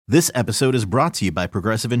This episode is brought to you by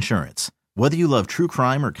Progressive Insurance. Whether you love true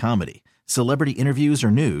crime or comedy, celebrity interviews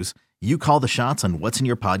or news, you call the shots on what's in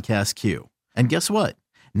your podcast queue. And guess what?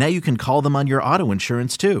 Now you can call them on your auto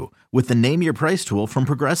insurance too with the Name Your Price tool from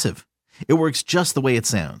Progressive. It works just the way it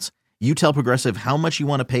sounds. You tell Progressive how much you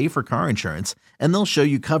want to pay for car insurance, and they'll show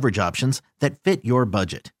you coverage options that fit your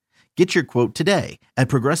budget. Get your quote today at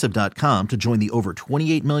Progressive.com to join the over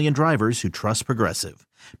 28 million drivers who trust Progressive.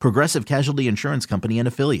 Progressive Casualty Insurance Company and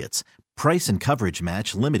Affiliates. Price and coverage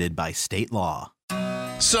match limited by state law.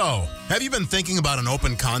 So, have you been thinking about an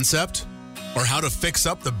open concept? Or how to fix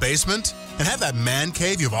up the basement and have that man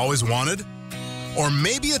cave you've always wanted? Or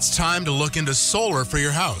maybe it's time to look into solar for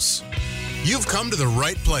your house. You've come to the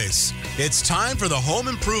right place. It's time for the Home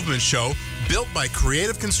Improvement Show, built by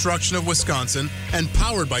Creative Construction of Wisconsin and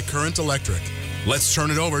powered by Current Electric. Let's turn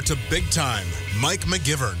it over to Big Time, Mike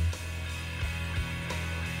McGivern.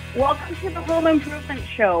 Welcome to the Home Improvement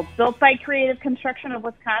Show, built by Creative Construction of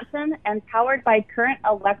Wisconsin and powered by Current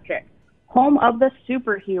Electric, home of the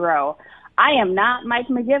superhero. I am not Mike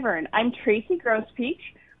McGivern. I'm Tracy Grosspietsch.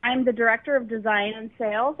 I'm the Director of Design and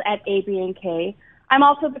Sales at AB&K. I'm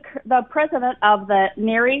also the president of the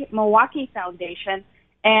NARI Milwaukee Foundation,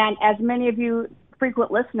 and as many of you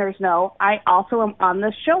frequent listeners know, I also am on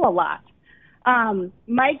this show a lot.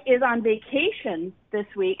 Mike is on vacation this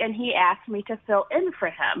week, and he asked me to fill in for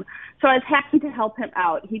him, so I was happy to help him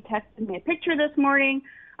out. He texted me a picture this morning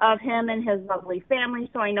of him and his lovely family,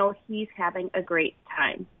 so I know he's having a great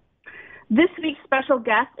time. This week's special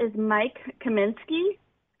guest is Mike Kaminsky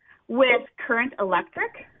with Current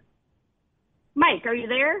Electric. Mike, are you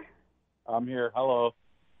there? I'm here. Hello.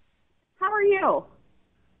 How are you?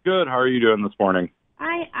 Good. How are you doing this morning?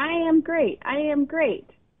 I am great.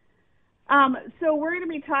 So we're going to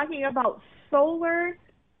be talking about solar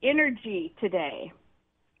energy today.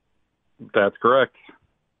 That's correct.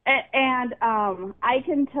 And I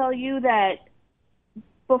can tell you that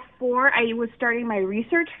before I was starting my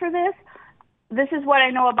research for this is what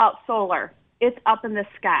I know about solar. It's up in the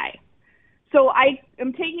sky. So I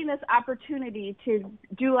am taking this opportunity to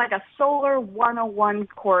do like a solar 101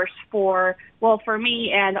 course for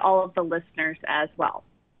me and all of the listeners as well.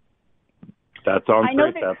 That sounds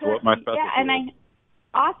great. That's what my specialty is.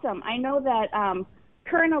 Awesome. I know that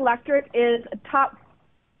Current Electric is a top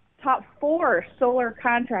 4 solar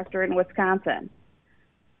contractor in Wisconsin.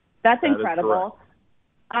 That's incredible.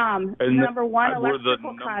 Number one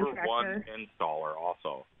electrical contractor. We're the number 1 installer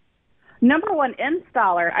also. Number 1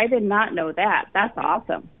 installer. I did not know that. That's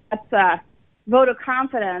awesome. That's a vote of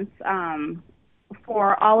confidence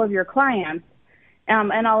for all of your clients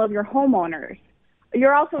and all of your homeowners.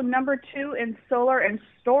 You're also number 2 in solar and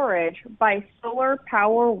storage by Solar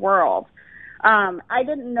Power World. I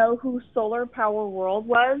didn't know who Solar Power World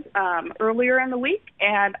was earlier in the week,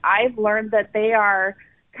 and I've learned that they are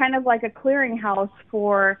kind of like a clearinghouse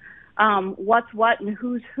for what's what and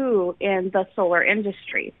who's who in the solar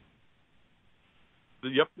industry.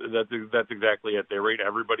 Yep, that's exactly it. They rate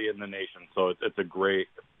everybody in the nation, so it's a great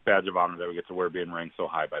badge of honor that we get to wear, being ranked so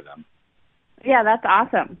high by them. Yeah, that's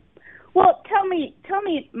awesome. Well, tell me,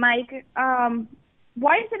 Mike,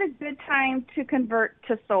 why is it a good time to convert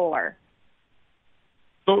to solar?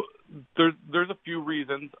 So there's a few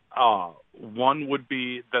reasons. One would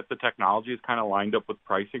be that the technology is kind of lined up with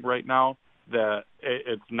pricing right now, that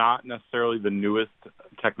it's not necessarily the newest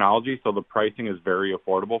technology, so the pricing is very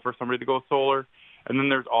affordable for somebody to go solar. And then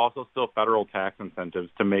there's also still federal tax incentives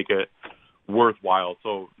to make it worthwhile.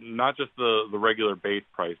 So not just the regular base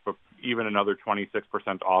price, but even another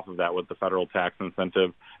 26% off of that with the federal tax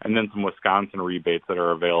incentive, and then some Wisconsin rebates that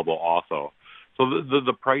are available also. So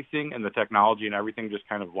the pricing and the technology and everything just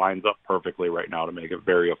kind of lines up perfectly right now to make it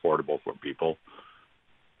very affordable for people.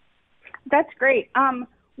 That's great.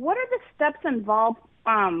 What are the steps involved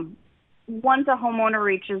once a homeowner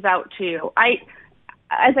reaches out to you?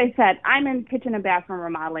 As I said, I'm in kitchen and bathroom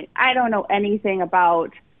remodeling. I don't know anything about,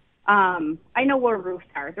 I know where roofs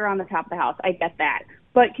are. They're on the top of the house. I get that.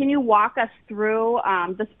 But can you walk us through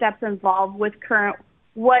the steps involved with current,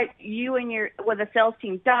 what the sales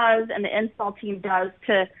team does and the install team does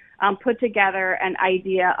to put together an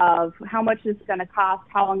idea of how much it's going to cost,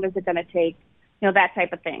 how long is it going to take, that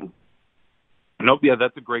type of thing? Nope. Yeah,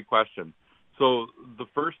 that's a great question. So the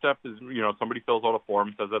first step is, somebody fills out a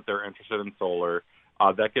form, says that they're interested in solar.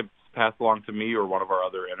 That gets passed along to me or one of our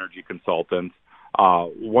other energy consultants.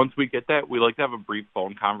 Once we get that, we like to have a brief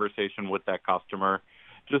phone conversation with that customer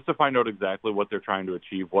just to find out exactly what they're trying to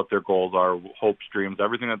achieve, what their goals are, hopes, dreams,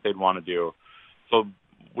 everything that they'd want to do. So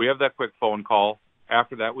we have that quick phone call.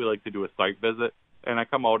 After that, we like to do a site visit, and I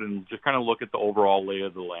come out and just kind of look at the overall lay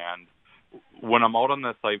of the land, when I'm out on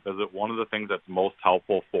that site visit, one of the things that's most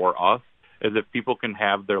helpful for us is if people can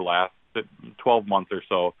have their last 12 months or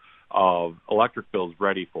so of electric bills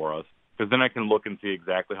ready for us, because then I can look and see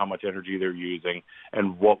exactly how much energy they're using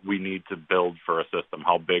and what we need to build for a system,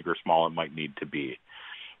 how big or small it might need to be.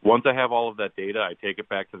 Once I have all of that data, I take it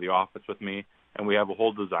back to the office with me, and we have a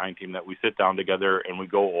whole design team that we sit down together and we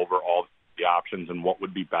go over all the options and what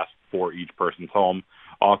would be best for each person's home,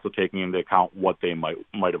 also taking into account what they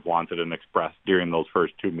might have wanted and expressed during those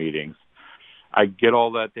first 2 meetings. I get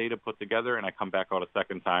all that data put together, and I come back out a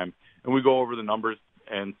second time, and we go over the numbers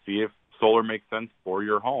and see if solar makes sense for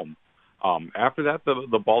your home. After that,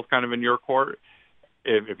 the ball's kind of in your court.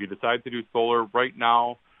 If you decide to do solar, right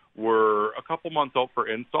now we're a couple months out for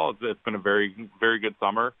install. It's been a very, very good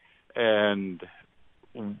summer, and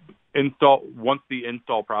once the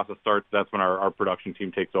install process starts, that's when our production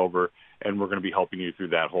team takes over, and we're going to be helping you through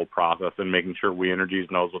that whole process and making sure We Energies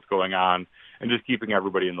knows what's going on and just keeping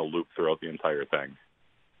everybody in the loop throughout the entire thing.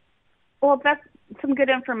 Well, that's some good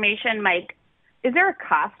information, Mike. Is there a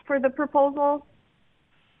cost for the proposal?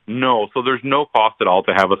 No, so there's no cost at all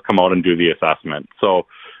to have us come out and do the assessment. So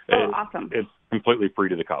awesome. It's completely free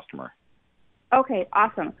to the customer. Okay,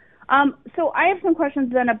 awesome. So I have some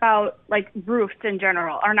questions then about like roofs in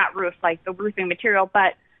general, or not roofs, like the roofing material,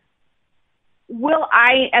 but will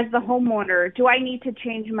I, as the homeowner, do I need to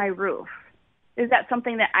change my roof? Is that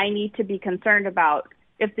something that I need to be concerned about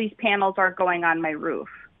if these panels are going on my roof?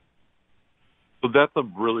 So that's a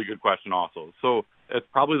really good question also. So it's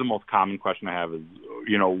probably the most common question I have is,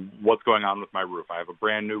 what's going on with my roof? I have a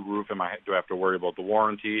brand new roof. Do I have to worry about the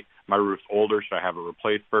warranty? My roof's older. Should I have it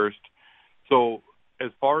replaced first? So as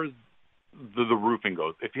far as the roofing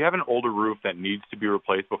goes, if you have an older roof that needs to be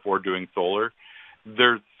replaced before doing solar,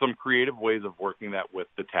 there's some creative ways of working that with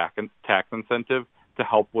the tax incentive to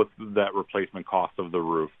help with that replacement cost of the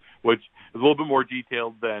roof, which is a little bit more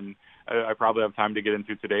detailed than I probably have time to get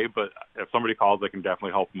into today, but if somebody calls, I can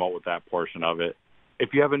definitely help them out with that portion of it. If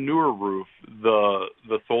you have a newer roof, the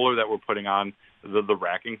solar that we're putting on, the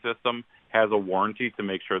racking system, has a warranty to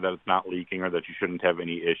make sure that it's not leaking or that you shouldn't have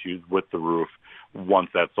any issues with the roof once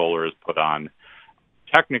that solar is put on.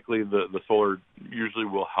 Technically, the solar usually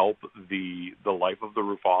will help the life of the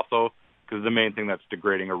roof also, because the main thing that's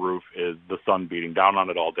degrading a roof is the sun beating down on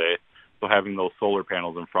it all day. So having those solar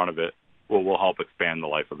panels in front of it will help expand the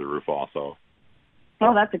life of the roof also.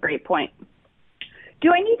 Well, that's a great point.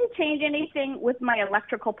 Do I need to change anything with my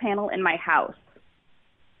electrical panel in my house?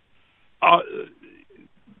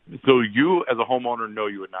 So you, as a homeowner, no,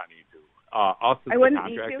 you would not need to. Us as I wouldn't the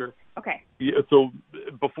contractor, need to? Okay. Yeah, so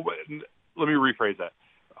let me rephrase that.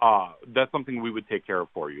 That's something we would take care of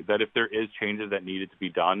for you. That if there is changes that needed to be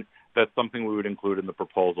done, that's something we would include in the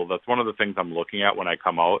proposal. That's one of the things I'm looking at when I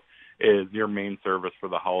come out is your main service for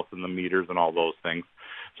the house and the meters and all those things.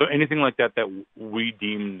 So anything like that we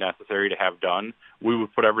deem necessary to have done, we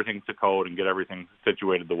would put everything to code and get everything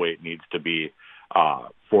situated the way it needs to be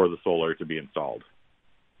for the solar to be installed.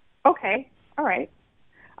 Okay. All right.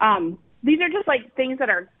 These are just like things that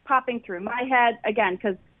are popping through my head again,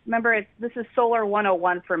 because remember, this is Solar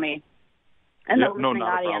 101 for me and the listening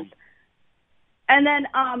audience. And then,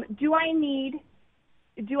 do I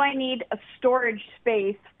need a storage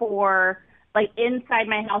space for like inside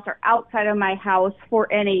my house or outside of my house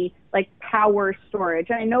for any like power storage?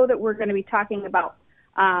 And I know that we're going to be talking about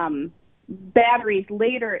batteries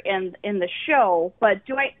later in the show, but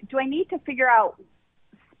do I need to figure out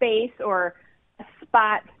space or a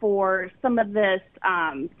spot for some of this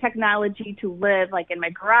technology to live, like in my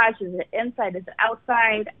garage? Is it inside? Is it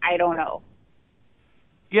outside? I don't know.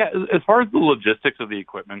 Yeah, as far as the logistics of the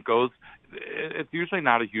equipment goes, it's usually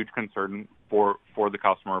not a huge concern for the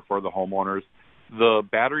customer, for the homeowners. The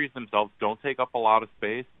batteries themselves don't take up a lot of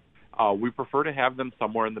space. We prefer to have them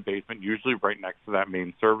somewhere in the basement, usually right next to that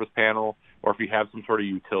main service panel, or if you have some sort of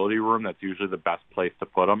utility room, that's usually the best place to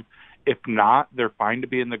put them. If not, they're fine to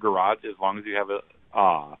be in the garage as long as you have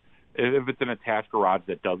if it's an attached garage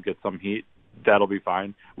that does get some heat, that'll be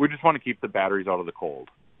fine. We just want to keep the batteries out of the cold.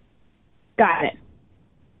 Got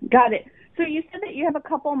it. So you said that you have a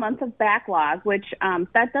couple months of backlog, which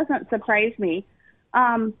that doesn't surprise me.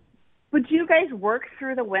 Would you guys work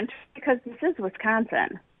through the winter? Because this is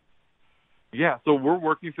Wisconsin. Yeah, so we're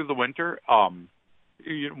working through the winter.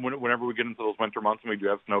 Whenever we get into those winter months and we do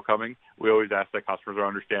have snow coming, we always ask that customers are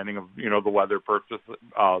understanding of the weather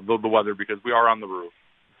the weather, because we are on the roof.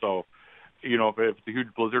 So if it's a huge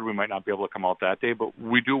blizzard, we might not be able to come out that day, but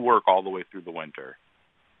we do work all the way through the winter.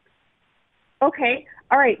 Okay.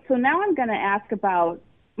 All right. So now I'm going to ask about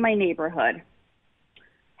my neighborhood.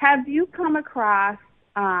 Have you come across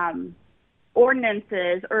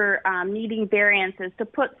ordinances or needing variances to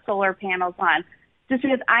put solar panels on. Just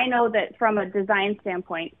because I know that from a design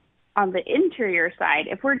standpoint, on the interior side,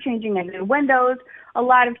 if we're changing the new windows, a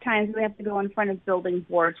lot of times we have to go in front of building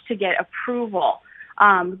boards to get approval.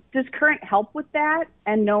 Does Current help with that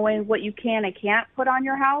and knowing what you can and can't put on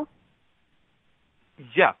your house?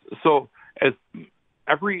 Yes. So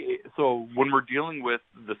when we're dealing with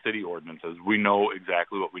the city ordinances, we know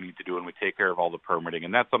exactly what we need to do, and we take care of all the permitting,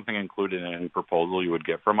 and that's something included in any proposal you would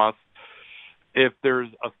get from us. If there's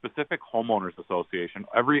a specific homeowners association,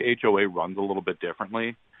 every HOA runs a little bit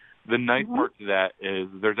differently. The nice part to that is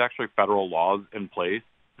there's actually federal laws in place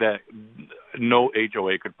that no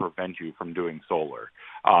HOA could prevent you from doing solar.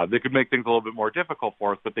 They could make things a little bit more difficult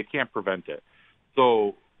for us, but they can't prevent it.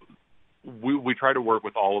 So we try to work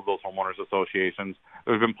with all of those homeowners associations.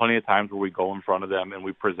 There's been plenty of times where we go in front of them and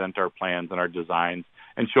we present our plans and our designs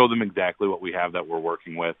and show them exactly what we have that we're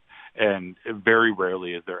working with. And very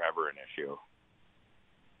rarely is there ever an issue.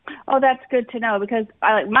 Oh, that's good to know, because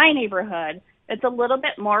like my neighborhood, it's a little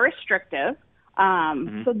bit more restrictive.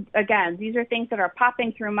 So again, these are things that are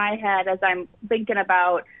popping through my head as I'm thinking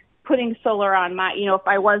about putting solar on my, if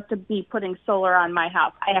I was to be putting solar on my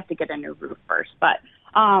house, I have to get a new roof first. But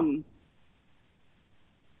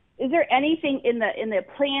is there anything in the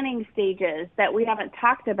planning stages that we haven't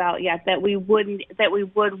talked about yet that we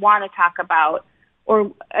would want to talk about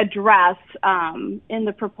or address in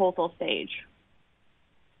the proposal stage?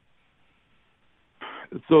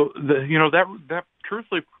 So that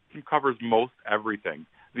truthfully covers most everything.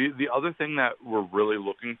 The other thing that we're really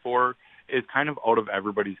looking for is kind of out of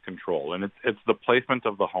everybody's control, and it's the placement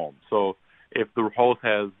of the home. So if the house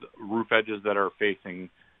has roof edges that are facing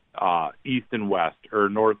east and west or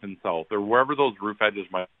north and south or wherever those roof edges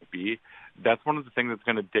might be, that's one of the things that's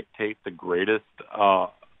going to dictate the greatest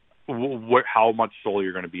how much solar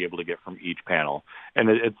you're going to be able to get from each panel. And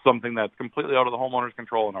it's something that's completely out of the homeowner's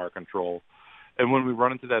control and our control. And when we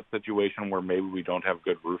run into that situation where maybe we don't have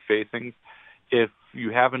good roof facings, if you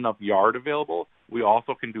have enough yard available, we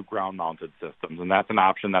also can do ground-mounted systems, and that's an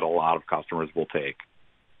option that a lot of customers will take.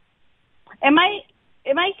 Am I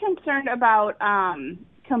concerned about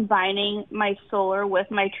combining my solar with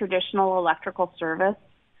my traditional electrical service?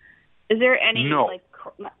 Is there any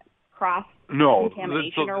cross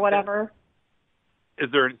contamination or whatever? Is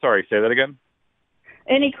there? Sorry, say that again.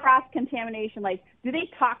 Any cross-contamination, like do they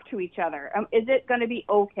talk to each other? Is it going to be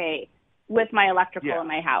okay with my electrical in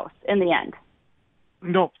my house in the end?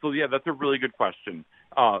 No. So, that's a really good question.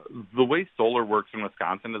 The way solar works in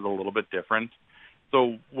Wisconsin is a little bit different.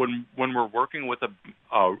 So when we're working with a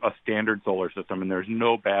standard solar system and there's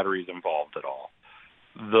no batteries involved at all,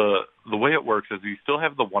 the way it works is you still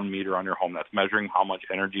have the 1 meter on your home that's measuring how much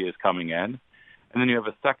energy is coming in, and then you have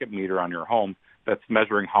a second meter on your home that's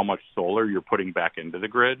measuring how much solar you're putting back into the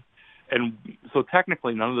grid. And so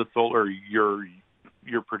technically none of the solar you're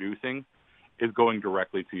producing is going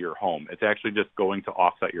directly to your home. It's actually just going to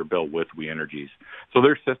offset your bill with We Energies. So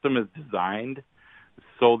their system is designed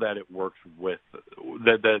so that it works with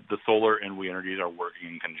that the solar and We Energies are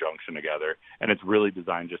working in conjunction together, and it's really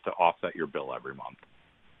designed just to offset your bill every month.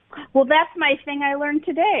 Well, that's my thing I learned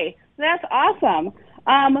today. That's awesome.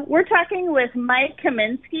 We're talking with Mike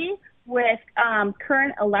Kaminsky with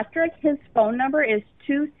Current Electric. His phone number is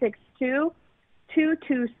 262-227-3776.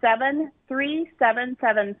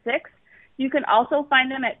 You can also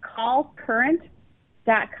find him at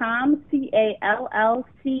callcurrent.com,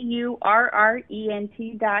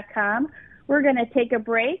 CALLCURRENT.com. We're going to take a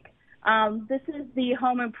break. This is the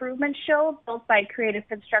Home Improvement Show, built by Creative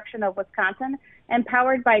Construction of Wisconsin and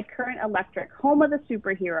powered by Current Electric, home of the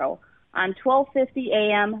superhero, on 1250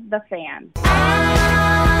 AM, The Fan.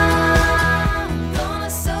 I'm gonna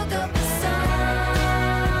soak up the sun.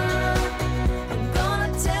 I'm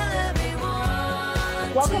gonna tell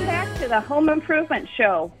everyone. Welcome back to the Home Improvement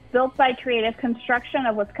Show, built by Creative Construction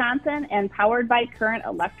of Wisconsin and powered by Current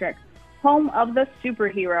Electric, home of the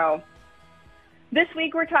superhero. This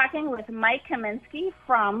week we're talking with Mike Kaminsky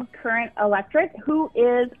from Current Electric, who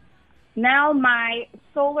is now my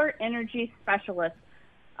solar energy specialist.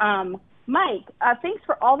 Mike, thanks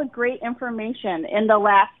for all the great information in the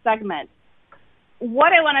last segment.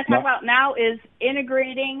 What I want to talk about now is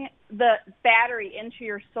integrating the battery into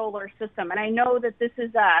your solar system. And I know that this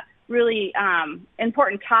is a really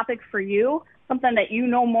important topic for you, something that you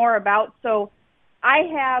know more about. So I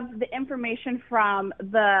have the information from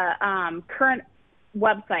the Current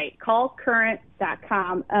website,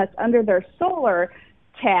 callcurrent.com. It's under their solar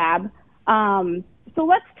tab. So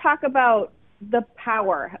let's talk about the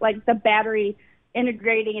power, like the battery,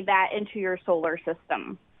 integrating that into your solar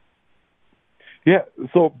system. Yeah,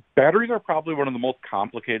 so batteries are probably one of the most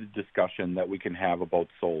complicated discussion that we can have about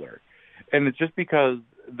solar. And it's just because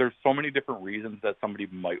there's so many different reasons that somebody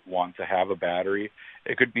might want to have a battery.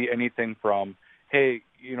 It could be anything from, hey,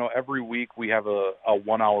 every week we have a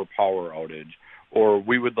 1 hour power outage, or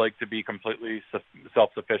we would like to be completely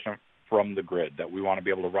self-sufficient from the grid, that we want to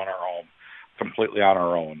be able to run our home completely on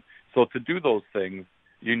our own. So to do those things,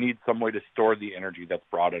 you need some way to store the energy that's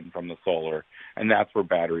brought in from the solar, and that's where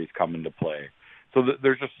batteries come into play. So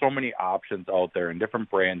there's just so many options out there and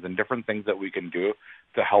different brands and different things that we can do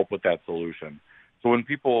to help with that solution. So when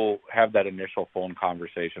people have that initial phone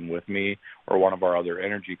conversation with me or one of our other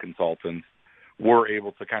energy consultants, we're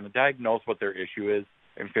able to kind of diagnose what their issue is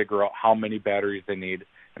and figure out how many batteries they need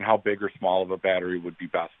and how big or small of a battery would be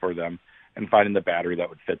best for them, and finding the battery that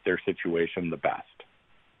would fit their situation the best.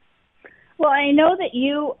 Well, I know that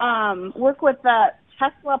you work with the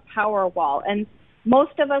Tesla Powerwall, and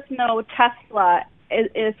most of us know Tesla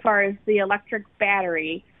as far as the electric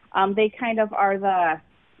battery. They kind of are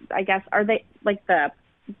are they like the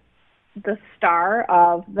star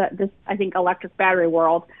of this, I think, electric battery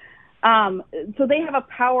world. So they have a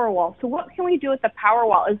Powerwall. So what can we do with the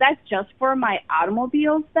Powerwall? Is that just for my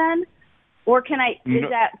automobiles then? Or is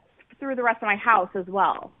that through the rest of my house as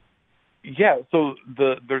well? Yeah, so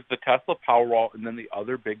there's the Tesla Powerwall, and then the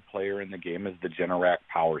other big player in the game is the Generac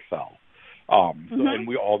Power Cell. And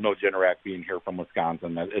we all know Generac being here from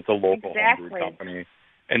Wisconsin. It's a local homebrew company,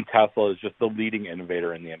 and Tesla is just the leading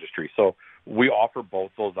innovator in the industry. So we offer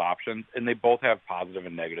both those options, and they both have positive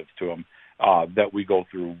and negatives to them that we go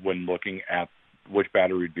through when looking at which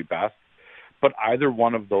battery would be best. But either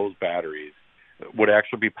one of those batteries would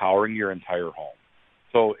actually be powering your entire home.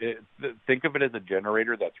 So think of it as a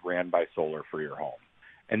generator that's ran by solar for your home.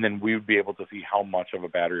 And then we would be able to see how much of a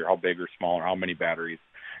battery, or how big or small, or how many batteries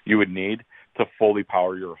you would need to fully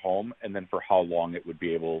power your home, and then for how long it would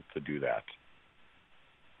be able to do that.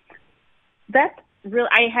 That's really,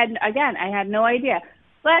 I had no idea.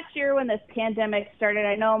 Last year when this pandemic started,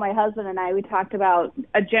 I know my husband and I, we talked about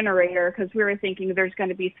a generator because we were thinking there's going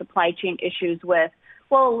to be supply chain issues with,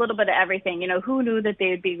 a little bit of everything. Who knew that they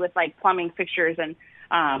would be with like plumbing fixtures and,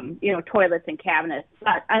 toilets and cabinets.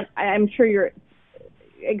 But I'm sure you're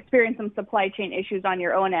experiencing some supply chain issues on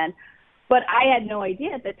your own end. But I had no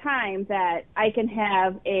idea at the time that I can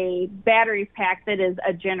have a battery pack that is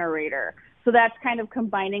a generator. So that's kind of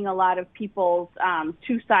combining a lot of people's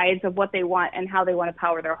two sides of what they want and how they want to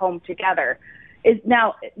power their home together.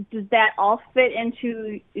 Does that all fit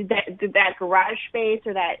into that garage space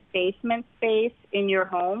or that basement space in your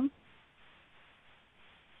home?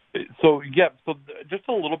 So just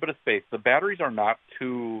a little bit of space. The batteries are not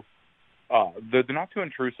too they're not too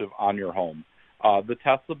intrusive on your home. The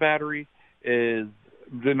Tesla battery is,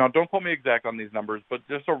 now don't quote me exact on these numbers, but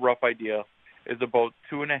just a rough idea, is about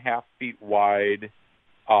 2.5 feet wide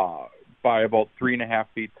by about 3.5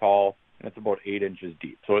 feet tall, and it's about 8 inches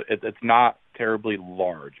deep. So it's not terribly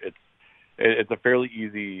large. It's a fairly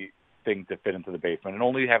easy thing to fit into the basement, and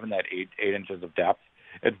only having that 8 inches of depth,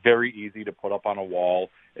 it's very easy to put up on a wall.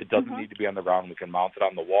 It doesn't need to be on the ground. We can mount it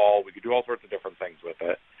on the wall. We could do all sorts of different things with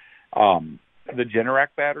it. The Generac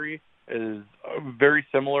battery is very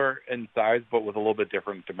similar in size, but with a little bit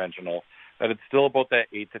different dimensional. That it's still about that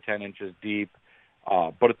 8 to 10 inches deep,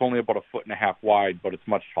 but it's only about 1.5 feet wide, but it's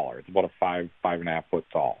much taller. It's about a 5.5 foot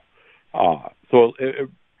tall.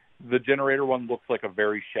 The generator one looks like a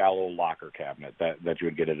very shallow locker cabinet that you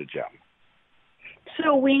would get at a gym.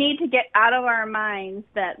 So we need to get out of our minds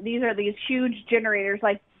that these are these huge generators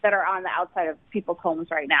that are on the outside of people's homes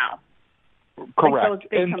right now. Correct. Like those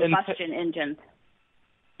big combustion engines.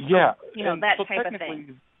 Yeah. That type of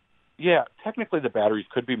thing. Yeah, technically the batteries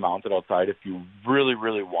could be mounted outside if you really,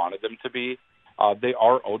 really wanted them to be. They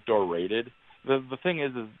are outdoor rated. The thing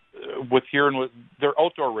is they're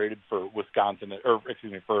outdoor rated for Wisconsin,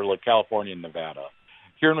 for like California and Nevada.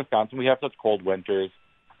 Here in Wisconsin, we have such cold winters.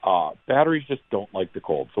 Batteries just don't like the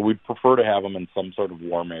cold, so we'd prefer to have them in some sort of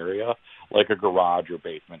warm area, like a garage or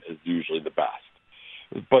basement is usually the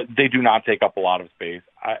best. But they do not take up a lot of space.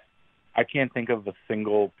 I can't think of a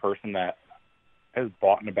single person that has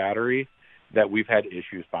bought a battery that we've had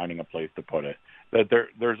issues finding a place to put it. That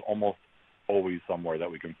there's almost always somewhere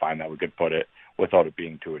that we can find that we could put it without it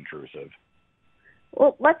being too intrusive.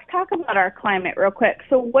 Well, let's talk about our climate real quick.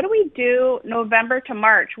 So what do we do November to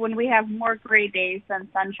March when we have more gray days than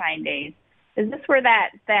sunshine days? Is this where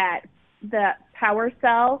the power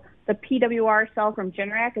cell, the PWR cell from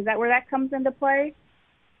Generac, is that where that comes into play?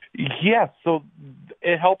 Yes, so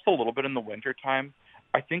it helps a little bit in the wintertime.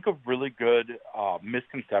 I think a really good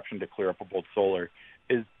misconception to clear up about solar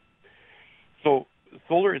is, so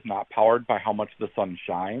solar is not powered by how much the sun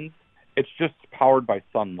shines. It's just powered by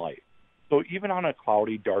sunlight. So even on a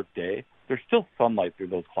cloudy, dark day, there's still sunlight through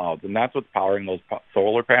those clouds, and that's what's powering those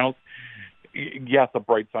solar panels. Yes, a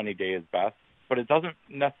bright sunny day is best, but it doesn't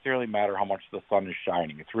necessarily matter how much the sun is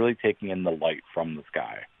shining. It's really taking in the light from the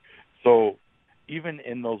sky. So even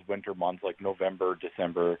in those winter months like November,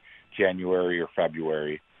 December, January, or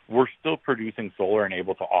February, we're still producing solar and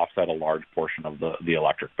able to offset a large portion of the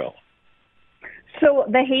electric bill. So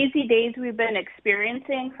the hazy days we've been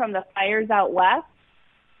experiencing from the fires out west,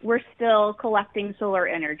 we're still collecting solar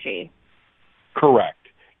energy. Correct.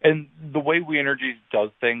 And the way We Energies does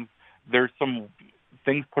things, there's some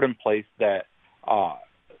things put in place that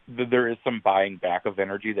there is some buying back of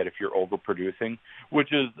energy that if you're overproducing,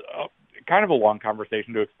 which is kind of a long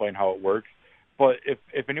conversation to explain how it works. But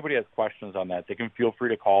if anybody has questions on that, they can feel free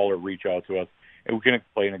to call or reach out to us, and we can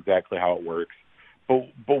explain exactly how it works.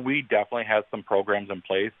 But we definitely have some programs in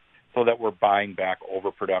place so that we're buying back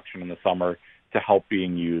overproduction in the summer to help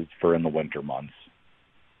being used for in the winter months.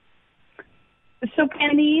 So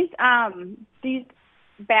can these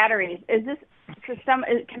batteries, is this for some?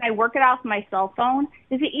 Can I work it off my cell phone?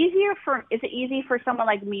 Is it easy for someone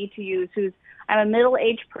like me to use? I'm a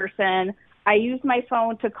middle-aged person. I use my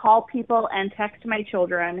phone to call people and text my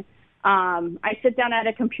children. I sit down at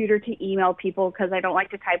a computer to email people because I don't like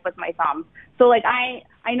to type with my thumbs. So like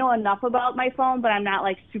I know enough about my phone, but I'm not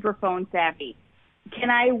like super phone savvy. Can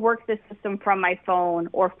I work this system from my phone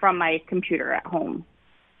or from my computer at home?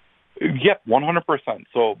 Yep, 100%.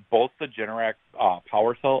 So both the Generac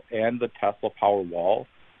Power Cell and the Tesla Powerwall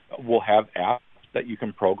will have apps that you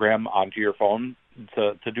can program onto your phone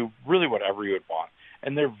to do really whatever you would want.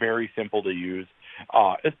 And they're very simple to use,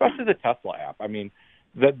 especially the Tesla app. I mean,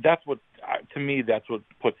 that's what, to me, that's what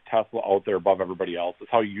puts Tesla out there above everybody else, is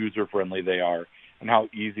how user-friendly they are and how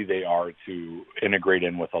easy they are to integrate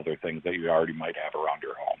in with other things that you already might have around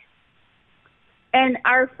your home. And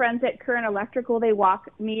our friends at Current Electric, will they walk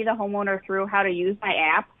me, the homeowner, through how to use my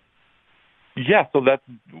app? Yeah, so that's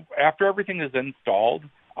after everything is installed,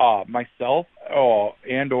 myself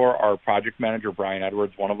and or our project manager, Brian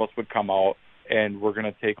Edwards, one of us would come out, and we're going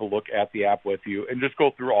to take a look at the app with you and just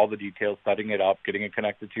go through all the details, setting it up, getting it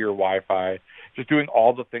connected to your Wi-Fi, just doing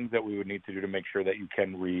all the things that we would need to do to make sure that you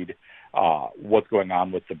can read what's going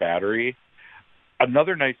on with the battery.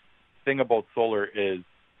 Another nice thing about solar is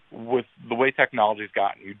with the way technology's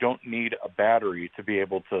gotten, you don't need a battery to be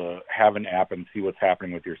able to have an app and see what's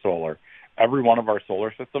happening with your solar. Every one of our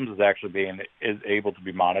solar systems is actually is able to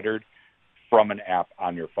be monitored from an app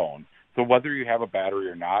on your phone. So whether you have a battery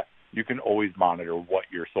or not, you can always monitor what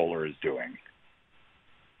your solar is doing.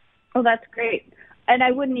 Oh, that's great. And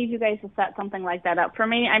I would need you guys to set something like that up for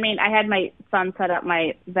me. I mean, I had my son set up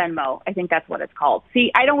my Venmo. I think that's what it's called.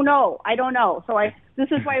 See, I don't know. So this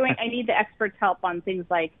is why I need the experts' help on things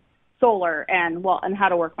like solar and how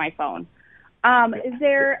to work my phone. Is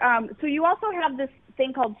there? So you also have this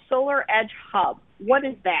thing called Solar Edge Hub. What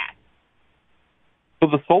is that? So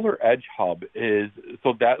the Solar Edge Hub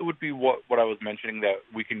that would be what I was mentioning that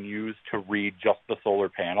we can use to read just the solar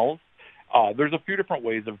panels. There's a few different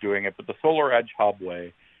ways of doing it, but the Solar Edge Hub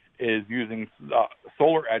way is using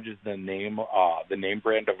Solar Edge is the name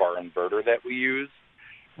brand of our inverter that we use.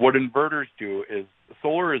 What inverters do is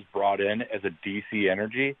solar is brought in as a DC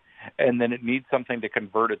energy, and then it needs something to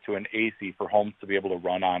convert it to an AC for homes to be able to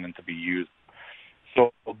run on and to be used.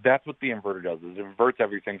 So that's what the inverter does, is it inverts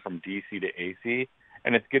everything from DC to AC,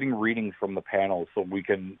 and it's getting readings from the panels so we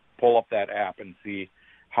can pull up that app and see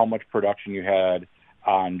how much production you had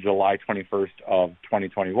on July 21st of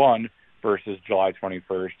 2021 versus July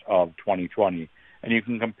 21st of 2020. And you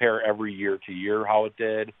can compare every year to year how it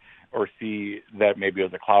did, or see that maybe it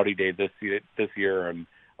was a cloudy day this year and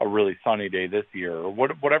a really sunny day this year, or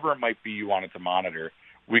whatever it might be you wanted to monitor.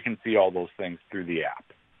 We can see all those things through the app.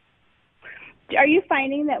 Are you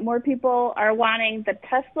finding that more people are wanting the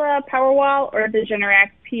Tesla Powerwall or the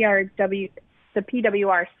Generac the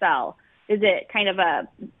PWR cell? Is it kind of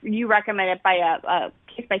you recommend it by a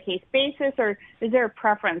case-by-case basis, or is there a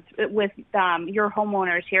preference with your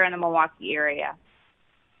homeowners here in the Milwaukee area?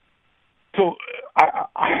 So,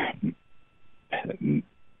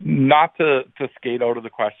 not to skate out of the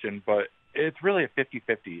question, but it's really a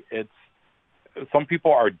 50-50. Some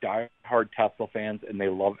people are diehard Tesla fans and they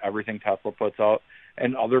love everything Tesla puts out,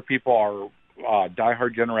 and other people are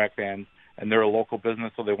diehard Generac fans and they're a local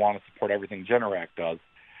business, so they want to support everything Generac does.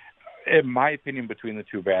 In my opinion, between the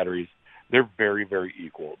two batteries, they're very, very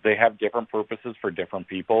equal. They have different purposes for different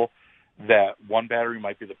people. That one battery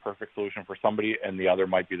might be the perfect solution for somebody, and the other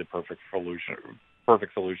might be the perfect solution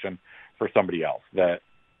for somebody else. That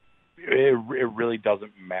it really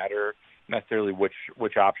doesn't matter necessarily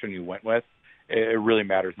which option you went with. It really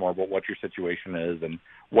matters more about what your situation is and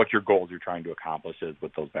what your goals you're trying to accomplish is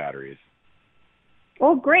with those batteries.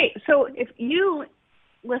 Well, great. So if you,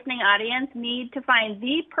 listening audience, need to find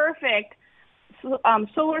the perfect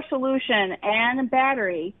solar solution and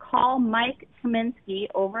battery, call Mike Kaminsky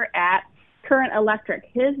over at Current Electric.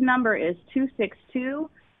 His number is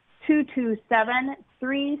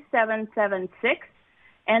 262-227-3776.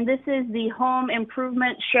 And this is the Home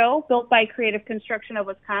Improvement Show, built by Creative Construction of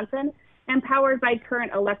Wisconsin and powered by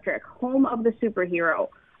Current Electric, home of the superhero,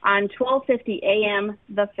 on 1250 AM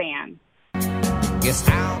The Fan. Guess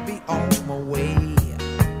I'll be on my way.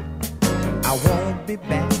 I won't be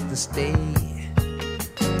back to stay.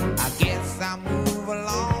 I guess I'll move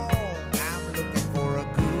along. I'm looking for a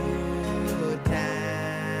good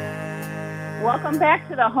time. Welcome back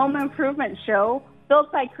to the Home Improvement Show,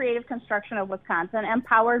 built by Creative Construction of Wisconsin and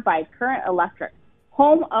powered by Current Electric,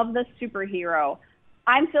 home of the superhero.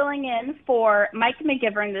 I'm filling in for Mike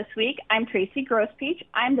McGivern this week. I'm Tracy Grosspietsch.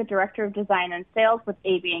 I'm the Director of Design and Sales with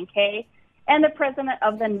AB&K and the President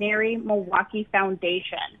of the Nary Milwaukee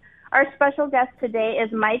Foundation. Our special guest today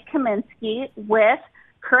is Mike Kaminsky with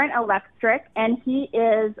Current Electric, and he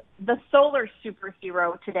is the solar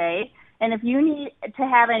superhero today. And if you need to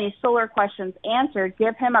have any solar questions answered,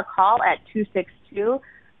 give him a call at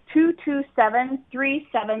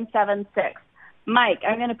 262-227-3776. Mike,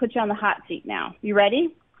 I'm going to put you on the hot seat now. You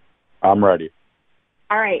ready? I'm ready.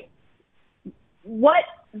 All right. What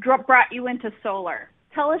brought you into solar?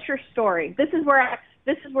 Tell us your story. This is where I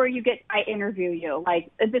interview you. Like,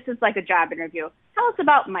 this is like a job interview. Tell us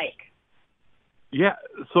about Mike. Yeah.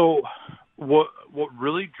 So what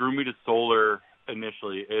really drew me to solar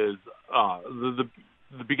initially is the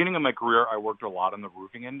beginning of my career. I worked a lot in the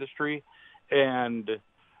roofing industry, and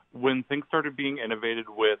when things started being innovated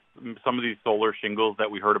with some of these solar shingles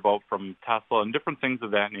that we heard about from Tesla and different things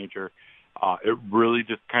of that nature, it really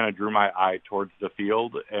just kind of drew my eye towards the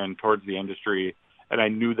field and towards the industry. And I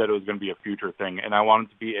knew that it was going to be a future thing. And I wanted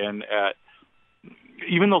to be in at,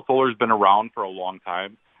 even though solar's been around for a long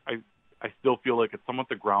time, I still feel like it's somewhat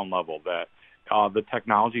the ground level, that the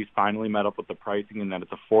technology's finally met up with the pricing and that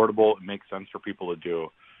it's affordable. It makes sense for people to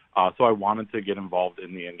do. So I wanted to get involved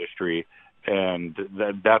in the industry. And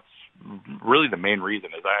that's really the main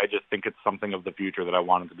reason, is I just think it's something of the future that I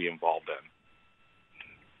wanted to be involved in.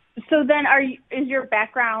 So then is your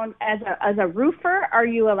background as a roofer? Are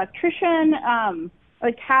you an electrician?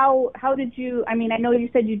 Like how did you, I mean, I know you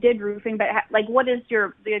said you did roofing, but like what is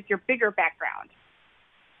your bigger background?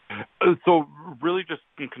 So really just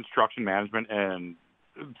in construction management, and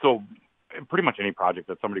so pretty much any project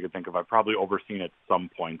that somebody could think of, I've probably overseen at some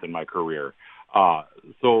point in my career.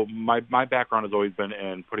 So my background has always been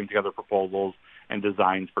in putting together proposals and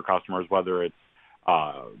designs for customers, whether it's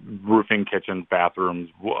roofing, kitchens, bathrooms,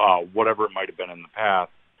 whatever it might have been in the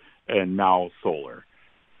past, and now solar.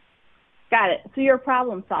 Got it. So you're a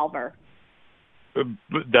problem solver.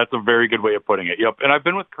 That's a very good way of putting it. Yep. And I've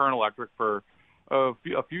been with Current Electric for a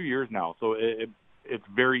few years now, so it's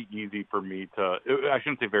very easy for me to, I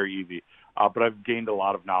shouldn't say very easy, but I've gained a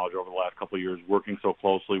lot of knowledge over the last couple of years working so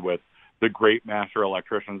closely with the great master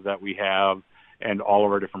electricians that we have and all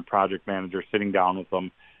of our different project managers, sitting down with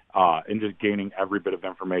them and just gaining every bit of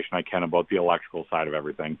information I can about the electrical side of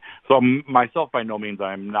everything. So myself, by no means,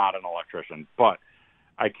 I'm not an electrician, but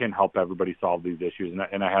I can help everybody solve these issues,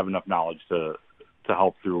 and I have enough knowledge to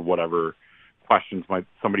help through whatever questions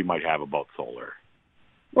somebody might have about solar.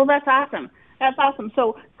 Well, that's awesome. That's awesome.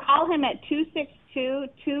 So call him at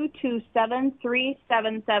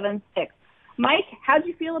 262-227-3776. Mike, how'd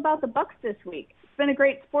you feel about the Bucks this week? It's been a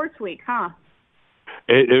great sports week, huh?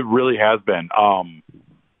 It really has been.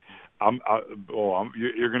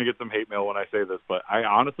 You're going to get some hate mail when I say this, but I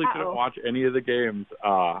honestly couldn't watch any of the games.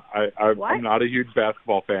 I'm not a huge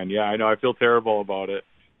basketball fan. Yeah, I know. I feel terrible about it,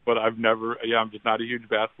 but I'm just not a huge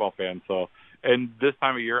basketball fan. So, and this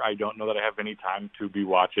time of year, I don't know that I have any time to be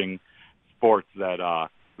watching sports. That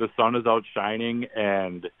the sun is out shining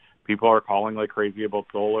and people are calling like crazy about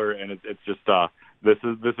solar, and it's just this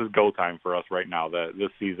is go time for us right now. That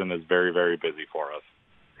this season is very, very busy for us.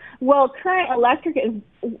 Well, Current Electric is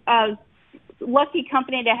a lucky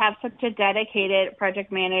company to have such a dedicated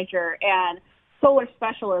project manager and solar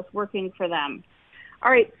specialist working for them.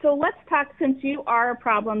 All right, so let's talk, since you are a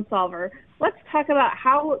problem solver, let's talk about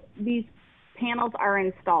how these panels are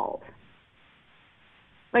installed.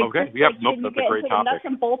 Like, okay, that's that's a great the topic. Nuts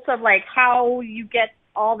and bolts of like how you get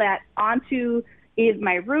all that onto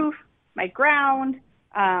my roof, my ground,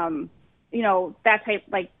 that type,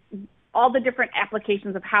 like all the different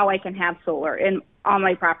applications of how I can have solar in on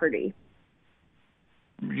my property?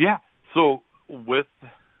 Yeah. So with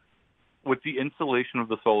the installation of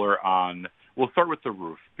the solar on, we'll start with the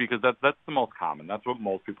roof because that's the most common. That's what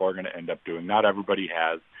most people are going to end up doing. Not everybody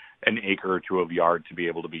has an acre or two of yard to be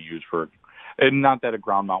able to be used for, and not that a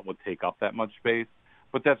ground mount would take up that much space,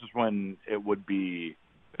 but that's just when it would be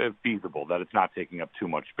feasible, that it's not taking up too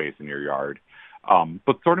much space in your yard.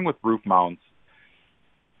 But starting with roof mounts,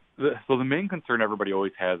 so the main concern everybody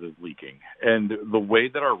always has is leaking. And the way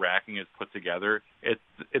that our racking is put together,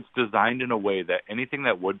 it's designed in a way that anything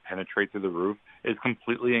that would penetrate through the roof is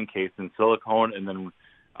completely encased in silicone, and then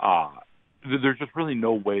there's just really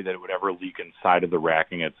no way that it would ever leak inside of the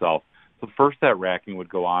racking itself. So first that racking would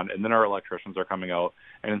go on, and then our electricians are coming out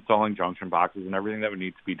and installing junction boxes and everything that would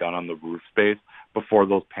need to be done on the roof space before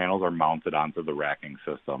those panels are mounted onto the racking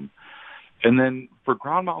system. And then for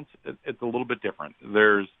ground mounts, it's a little bit different.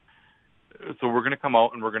 So we're going to come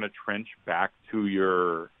out and we're going to trench back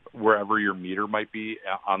to wherever your meter might be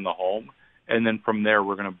on the home. And then from there,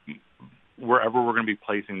 wherever we're going to be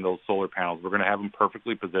placing those solar panels, we're going to have them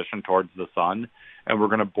perfectly positioned towards the sun. And we're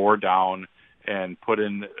going to bore down and put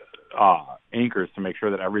in anchors to make sure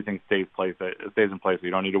that everything stays in place. So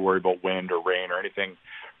you don't need to worry about wind or rain or anything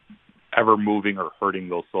ever moving or hurting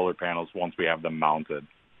those solar panels once we have them mounted.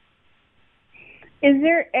 Is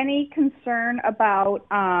there any concern about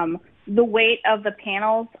the weight of the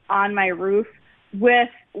panels on my roof with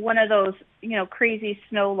one of those, crazy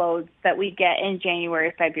snow loads that we get in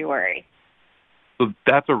January, February? So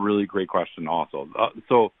that's a really great question also.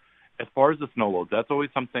 So as far as the snow loads, that's always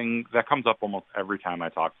something that comes up almost every time I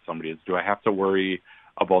talk to somebody is, do I have to worry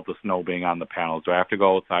about the snow being on the panels? Do I have to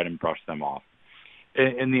go outside and brush them off?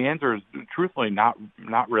 And the answer is, truthfully, not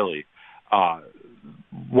really.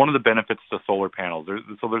 One of the benefits to solar panels,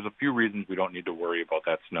 there's a few reasons we don't need to worry about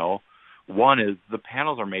that snow. One is the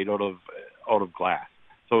panels are made out of glass,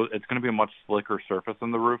 so it's going to be a much slicker surface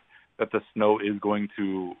on the roof that the snow is going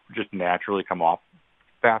to just naturally come off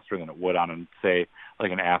faster than it would on, say,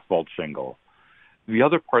 like an asphalt shingle. The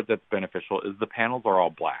other part that's beneficial is the panels are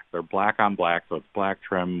all black. They're black on black, so it's black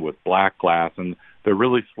trim with black glass, and they're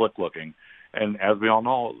really slick looking. And as we all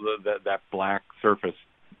know, that black surface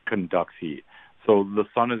conducts heat. So the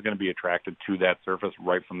sun is going to be attracted to that surface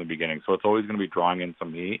right from the beginning. So it's always going to be drawing in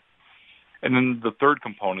some heat. And then the third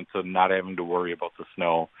component to not having to worry about the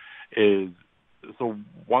snow is, so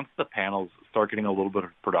once the panels start getting a little bit of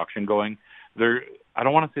production going, I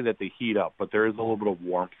don't want to say that they heat up, but there is a little bit of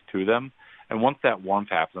warmth to them. And once that warmth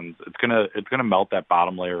happens, it's gonna melt that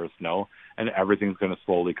bottom layer of snow, and everything's going to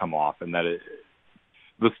slowly come off. And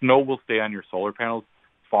the snow will stay on your solar panels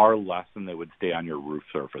far less than they would stay on your roof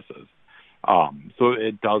surfaces. So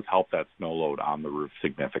it does help that snow load on the roof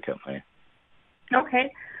significantly.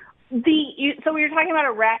 Okay. So we were talking about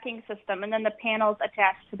a racking system and then the panels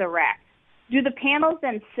attached to the rack. Do the panels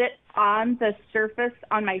then sit on the surface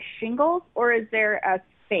on my shingles, or is there a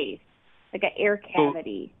space, like an air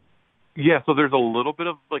cavity? So there's a little bit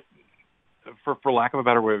of, like, for lack of a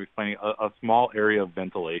better way of explaining, a small area of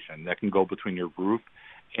ventilation that can go between your roof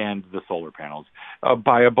and the solar panels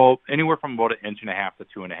by about anywhere from about 1.5 inches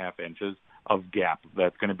to 2.5 inches of gap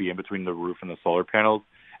that's going to be in between the roof and the solar panels.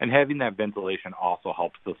 And having that ventilation also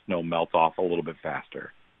helps the snow melt off a little bit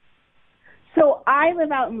faster. So I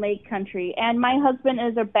live out in lake country, and my husband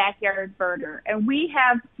is a backyard birder, and we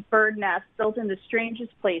have bird nests built in the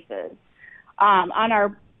strangest places on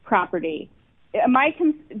our property.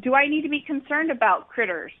 Do I need to be concerned about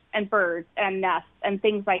critters and birds and nests and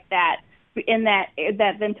things like that in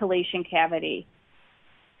that ventilation cavity?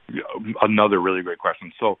 Another really great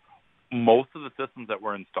question. So most of the systems that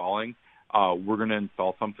we're installing, we're going to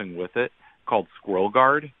install something with it called Squirrel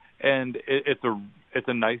Guard, and it's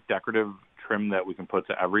a nice decorative trim that we can put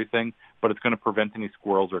to everything, but it's going to prevent any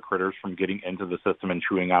squirrels or critters from getting into the system and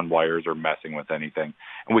chewing on wires or messing with anything.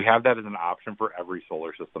 And we have that as an option for every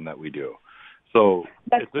solar system that we do. So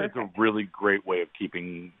it's a really great way of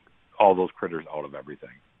keeping all those critters out of everything.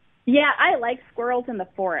 Yeah, I like squirrels in the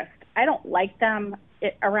forest. I don't like them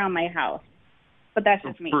around my house, but that's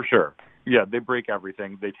just me. For sure. Yeah, they break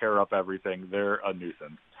everything. They tear up everything. They're a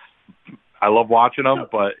nuisance. I love watching them,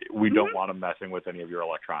 but we don't want them messing with any of your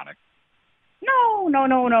electronics. No.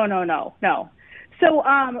 So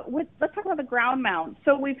let's talk about the ground mount.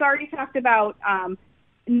 So we've already talked about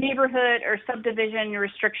neighborhood or subdivision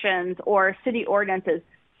restrictions or city ordinances.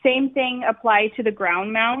 Same thing applies to the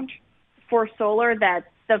ground mount for solar, that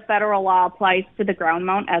the federal law applies to the ground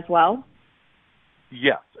mount as well?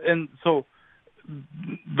 Yes. And so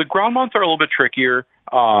the ground mounts are a little bit trickier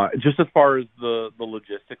just as far as the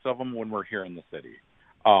logistics of them when we're here in the city.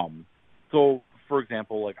 So, for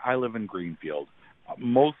example, like I live in Greenfield.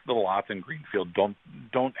 most of the lots in Greenfield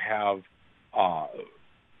don't have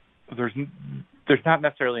there's not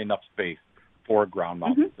necessarily enough space for a ground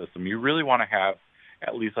mounted system. You really want to have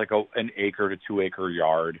at least like an acre to 2 acre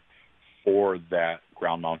yard for that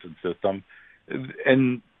ground mounted system,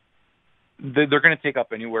 and they're going to take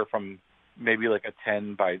up anywhere from maybe like a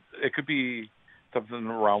 10 by, it could be something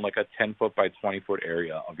around like a 10 foot by 20 foot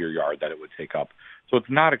area of your yard that it would take up. So it's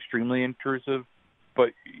not extremely intrusive, but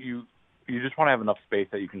you just want to have enough space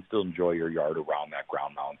that you can still enjoy your yard around that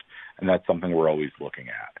ground mount, and that's something we're always looking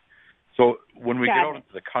at. So when we get out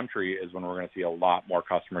into the country is when we're going to see a lot more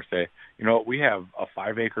customers say, you know, we have a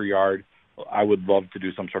 5 acre yard. I would love to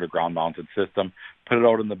do some sort of ground mounted system, put it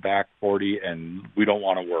out in the back 40, and we don't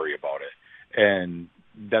want to worry about it. And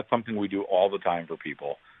that's something we do all the time for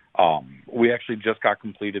people. We actually just got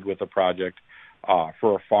completed with a project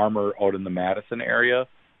for a farmer out in the Madison area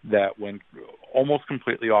that went almost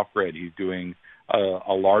completely off-grid. He's doing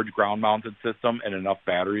a large ground-mounted system and enough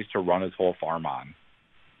batteries to run his whole farm on.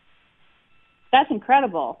 That's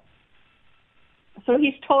incredible. So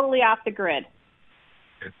he's totally off the grid.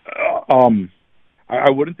 I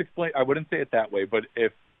wouldn't say it that way, but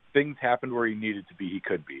if things happened where he needed to be, he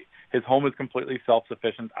could be. His home is completely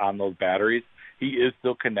self-sufficient on those batteries. He is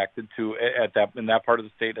still connected to in that part of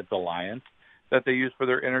the state. It's Alliant that they use for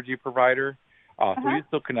their energy provider. So he's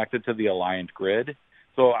still connected to the Alliant grid.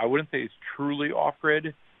 So I wouldn't say he's truly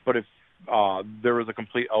off-grid, but if there was a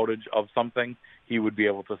complete outage of something, he would be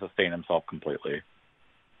able to sustain himself completely.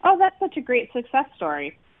 Oh, that's such a great success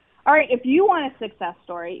story. All right, if you want a success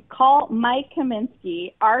story, call Mike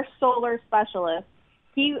Kaminsky, our solar specialist.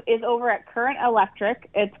 He is over at Current Electric.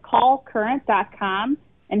 It's callcurrent.com,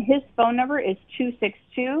 and his phone number is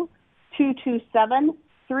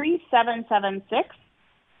 262-227-3776.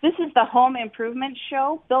 This is the Home Improvement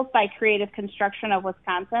Show, built by Creative Construction of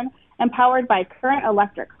Wisconsin and powered by Current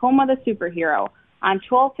Electric, home of the superhero, on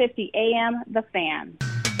 1250 AM, The Fan.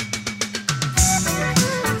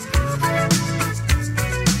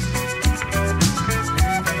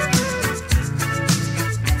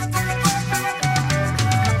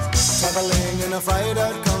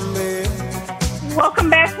 Welcome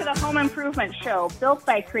back to the Home Improvement Show, built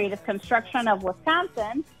by Creative Construction of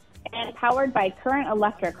Wisconsin and powered by Current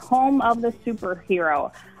Electric, home of the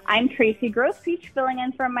superhero. I'm Tracy Grosspietsch, filling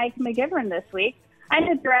in for Mike McGivern this week. I'm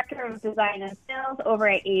the Director of Design and Sales over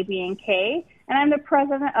at AB&K, and I'm the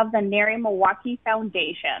President of the Nary Milwaukee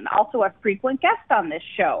Foundation, also a frequent guest on this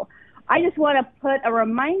show. I just want to put a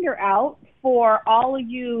reminder out for all of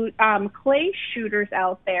you clay shooters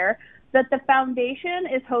out there that the foundation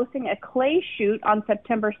is hosting a clay shoot on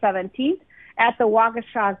September 17th at the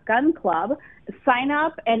Waukesha Gun Club. Sign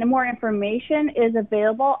up and more information is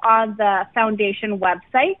available on the foundation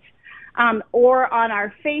website or on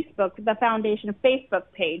our Facebook, the foundation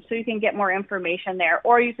Facebook page, so you can get more information there,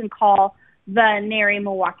 or you can call the Nary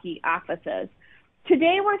Milwaukee offices.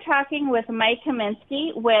 Today we're talking with Mike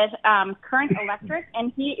Kaminsky with Current Electric,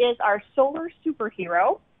 and he is our solar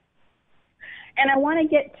superhero. And I want to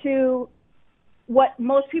get to what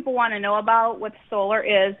most people want to know about with solar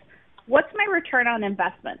is, what's my return on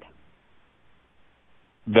investment?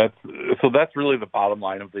 That's really the bottom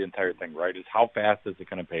line of the entire thing, right? Is how fast is it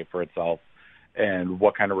going to pay for itself, and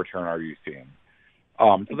what kind of return are you seeing?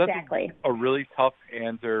 Exactly. That's a really tough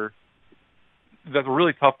answer. That's a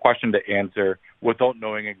really tough question to answer without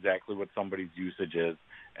knowing exactly what somebody's usage is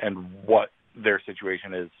and what their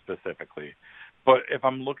situation is specifically. But if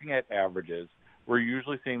I'm looking at averages, we're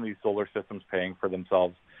usually seeing these solar systems paying for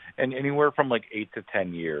themselves in anywhere from like 8 to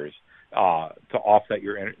 10 years to offset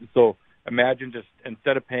your energy. So imagine just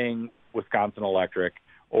instead of paying Wisconsin Electric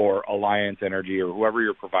or Alliance Energy or whoever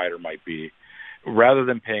your provider might be, rather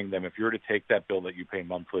than paying them, if you were to take that bill that you pay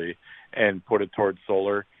monthly and put it towards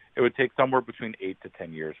solar, it would take somewhere between 8 to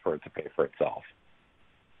 10 years for it to pay for itself.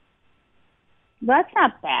 That's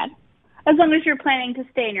not bad. As long as you're planning to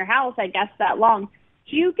stay in your house, I guess, that long.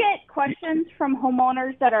 Do you get questions from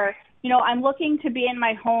homeowners that are, I'm looking to be in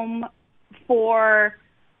my home for,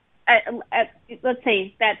 let's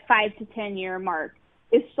say, that 5 to 10 year mark?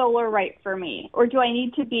 Is solar right for me? Or do I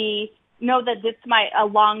need to know that this is a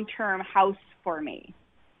long-term house for me?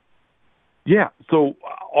 Yeah, so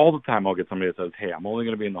all the time I'll get somebody that says, hey, I'm only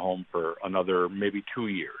going to be in the home for another maybe 2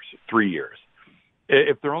 years, 3 years.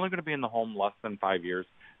 If they're only going to be in the home less than 5 years,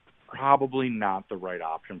 probably not the right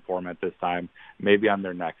option for them at this time, maybe on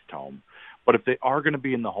their next home. But if they are going to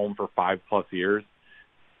be in the home for 5+ years,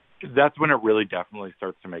 that's when it really definitely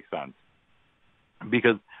starts to make sense.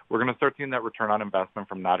 Because we're going to start seeing that return on investment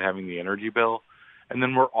from not having the energy bill. And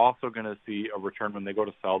then we're also going to see a return when they go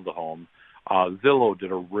to sell the home. Zillow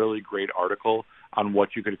did a really great article on what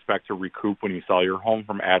you could expect to recoup when you sell your home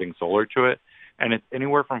from adding solar to it. And it's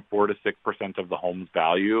anywhere from 4 to 6% of the home's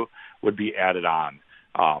value would be added on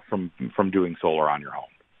from doing solar on your home.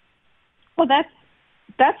 Well,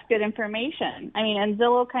 that's good information. I mean, and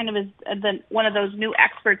Zillow kind of is one of those new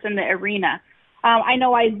experts in the arena. I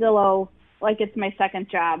know I Zillow like it's my second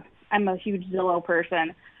job. I'm a huge Zillow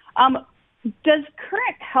person. Does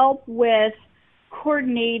Current help with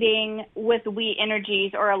coordinating with We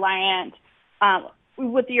Energies or Alliant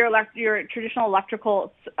with your traditional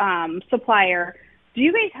electrical supplier? Do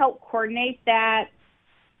you guys help coordinate that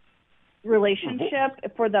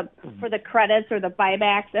relationship for the credits or the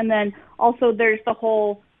buybacks? And then also there's the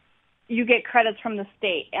whole, you get credits from the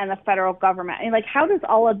state and the federal government. And like, how does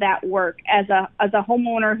all of that work as a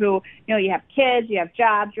homeowner who, you know, you have kids, you have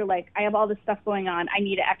jobs, you're like, I have all this stuff going on. I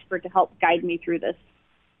need an expert to help guide me through this.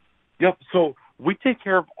 Yep. So we take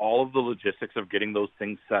care of all of the logistics of getting those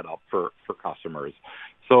things set up for customers.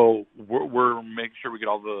 So we're making sure we get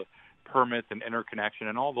all the permits and interconnection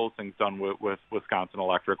and all those things done with Wisconsin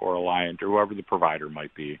Electric or Alliant or whoever the provider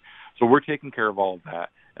might be. So we're taking care of all of that.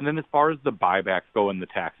 And then as far as the buybacks go and the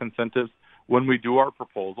tax incentives, when we do our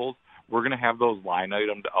proposals, we're going to have those line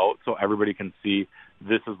itemed out so everybody can see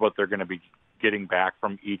this is what they're going to be getting back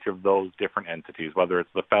from each of those different entities, whether it's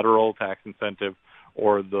the federal tax incentive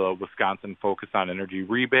or the Wisconsin Focus on Energy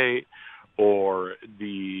rebate or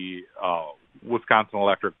the Wisconsin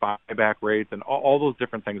Electric buyback rates, and all those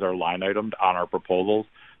different things are line itemed on our proposals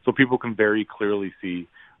so people can very clearly see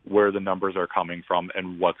where the numbers are coming from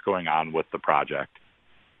and what's going on with the project.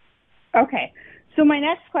 Okay. So my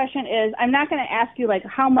next question is, I'm not going to ask you like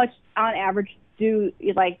how much on average do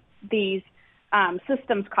like these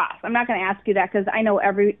systems cost. I'm not going to ask you that because I know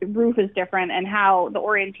every roof is different and how the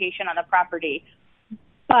orientation on the property.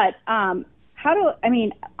 But I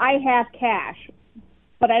have cash,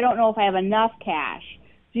 but I don't know if I have enough cash.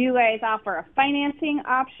 Do you guys offer a financing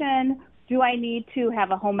option? Do I need to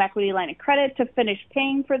have a home equity line of credit to finish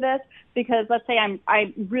paying for this? Because let's say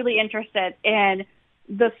I'm really interested in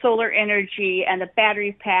the solar energy and the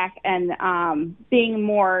battery pack and being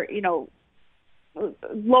more,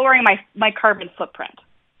 lowering my carbon footprint.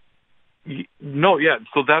 No, yeah.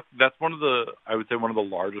 So that's one of the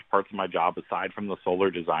largest parts of my job, aside from the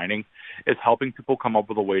solar designing, is helping people come up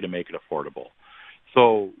with a way to make it affordable.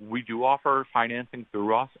 So we do offer financing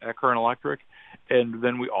through us at Current Electric, and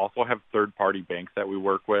then we also have third-party banks that we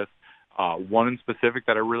work with. One in specific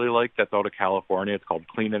that I really like that's out of California, it's called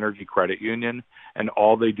Clean Energy Credit Union, and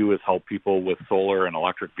all they do is help people with solar and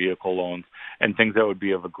electric vehicle loans and things that would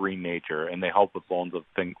be of a green nature, and they help with loans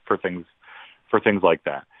for things like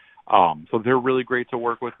that. So they're really great to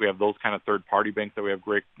work with. We have those kind of third-party banks that we have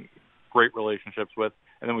great relationships with,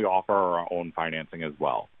 and then we offer our own financing as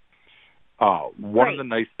well. One of the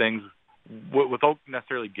nice things, without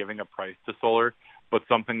necessarily giving a price to solar, but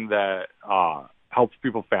something that helps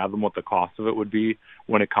people fathom what the cost of it would be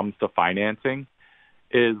when it comes to financing,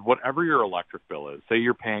 is whatever your electric bill is. Say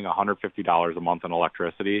you're paying $150 a month on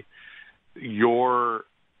electricity, your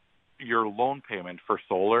loan payment for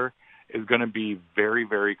solar is going to be very,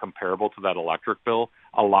 very comparable to that electric bill,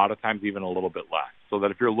 a lot of times even a little bit less. So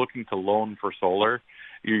that if you're looking to loan for solar,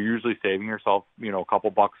 you're usually saving yourself, a couple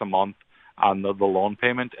bucks a month on the loan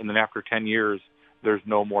payment, and then after 10 years, there's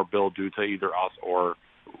no more bill due to either us or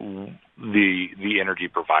the energy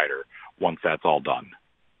provider once that's all done.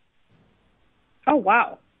 Oh,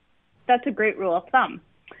 wow. That's a great rule of thumb.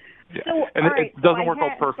 Yeah. So, and it doesn't work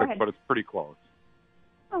out Go perfect, ahead. but it's pretty close.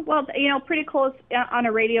 Oh, well, pretty close on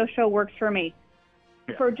a radio show works for me.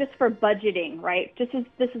 Yeah. For budgeting, right? This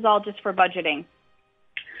is all just for budgeting.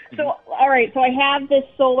 So, all right. So I have this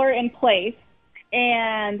solar in place,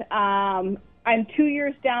 and I'm 2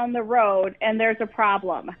 years down the road, and there's a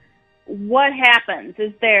problem. What happens?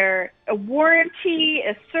 Is there a warranty,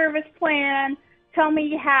 a service plan? Tell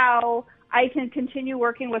me how I can continue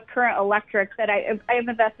working with Current Electric that I have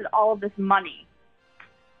invested all of this money.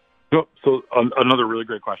 So another really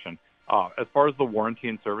great question. As far as the warranty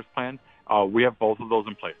and service plan, we have both of those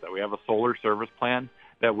in place. That we have a solar service plan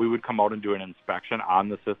that we would come out and do an inspection on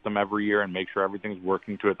the system every year and make sure everything's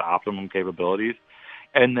working to its optimum capabilities.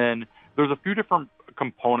 And then there's a few different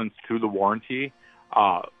components to the warranty,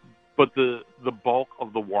 but the bulk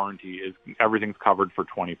of the warranty is everything's covered for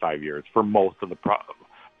 25 years for most of the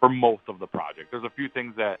project. There's a few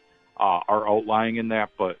things that are outlying in that,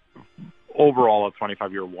 but overall, a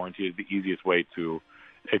 25-year warranty is the easiest way to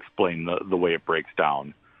explain the way it breaks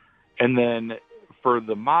down. And then for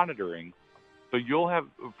the monitoring, so you'll have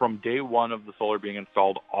from day one of the solar being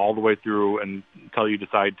installed all the way through until you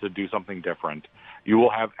decide to do something different, you will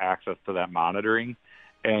have access to that monitoring.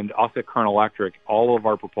 And us at Current Electric, all of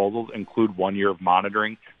our proposals include 1 year of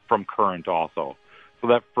monitoring from Current also. So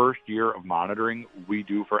that first year of monitoring we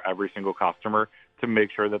do for every single customer to make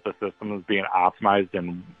sure that the system is being optimized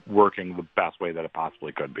and working the best way that it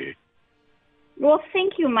possibly could be. Well,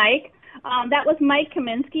 thank you, Mike. That was Mike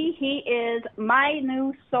Kaminsky. He is my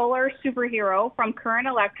new solar superhero from Current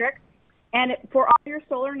Electric. And for all your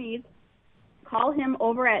solar needs, call him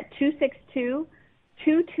over at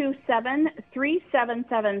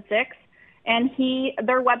 262-227-3776. And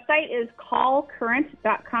their website is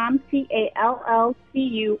callcurrent.com,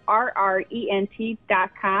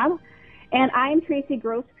 CALLCURRENT.com. And I'm Tracy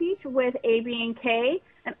Grosspietsch with AB&K,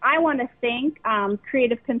 and I want to thank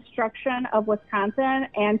Creative Construction of Wisconsin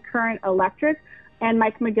and Current Electric and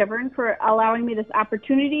Mike McGivern for allowing me this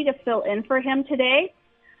opportunity to fill in for him today.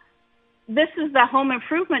 This is the Home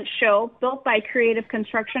Improvement Show built by Creative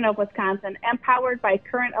Construction of Wisconsin and powered by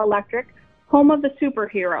Current Electric, home of the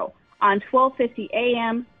superhero, on 1250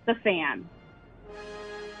 AM, The Fan.